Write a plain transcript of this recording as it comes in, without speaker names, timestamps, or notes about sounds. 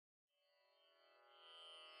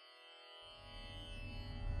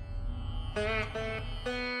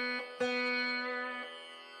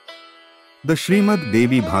The Srimad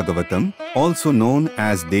Devi Bhagavatam, also known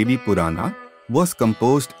as Devi Purana, was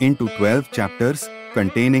composed into 12 chapters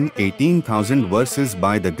containing 18,000 verses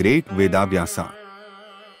by the great Veda Vyasa.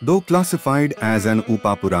 Though classified as an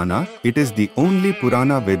upa-purana, it is the only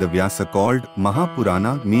Purana Vedavyasa called Maha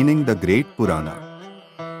Purana, meaning the Great Purana.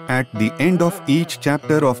 At the end of each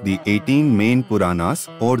chapter of the 18 main Puranas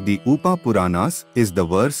or the upa-puranas is the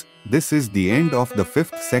verse, "This is the end of the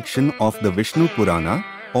 5th section of the Vishnu Purana,"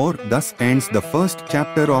 or "Thus ends the first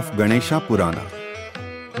chapter of Ganesha Purana."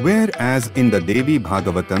 Whereas in the Devi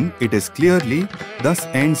Bhagavatam it is clearly, "Thus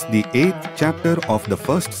ends the 8th chapter of the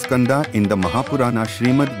first Skandha in the Mahapurâna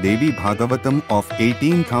Srimad Devî Bhâgavatam of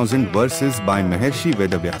 18,000 verses by Maharsi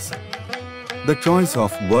Vedavyâsa." The choice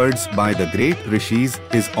of words by the great rishis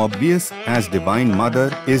is obvious, as Divine Mother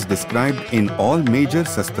is described in all major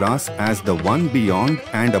sastras as the one beyond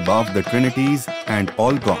and above the trinities and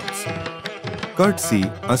all gods. Courtesy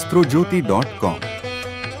astrojyoti.com